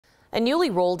A newly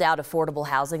rolled out affordable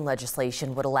housing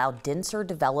legislation would allow denser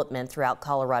development throughout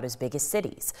Colorado's biggest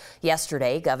cities.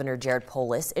 Yesterday, Governor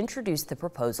Polis introduced the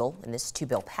proposal in this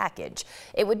two-bill package.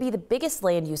 It would be the biggest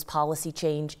land use policy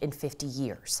change in 50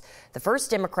 years. The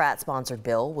first Democrat-sponsored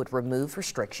bill would remove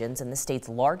restrictions in the state's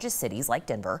largest cities like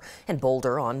Denver and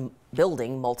Boulder on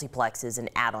building multiplexes and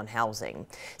add-on housing.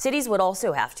 Cities would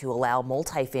also have to allow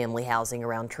multifamily housing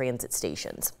around transit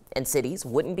stations. And cities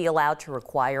wouldn't be allowed to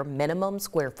require minimum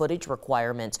square footage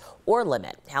requirements or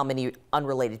limit how many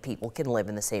unrelated people can live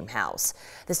in the same house.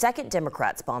 The second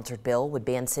Democrat-sponsored bill would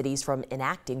ban cities from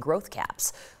enacting growth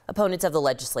caps. Opponents of the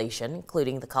legislation,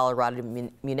 including the Colorado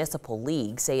Municipal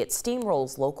League, say it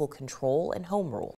steamrolls local control and home rule.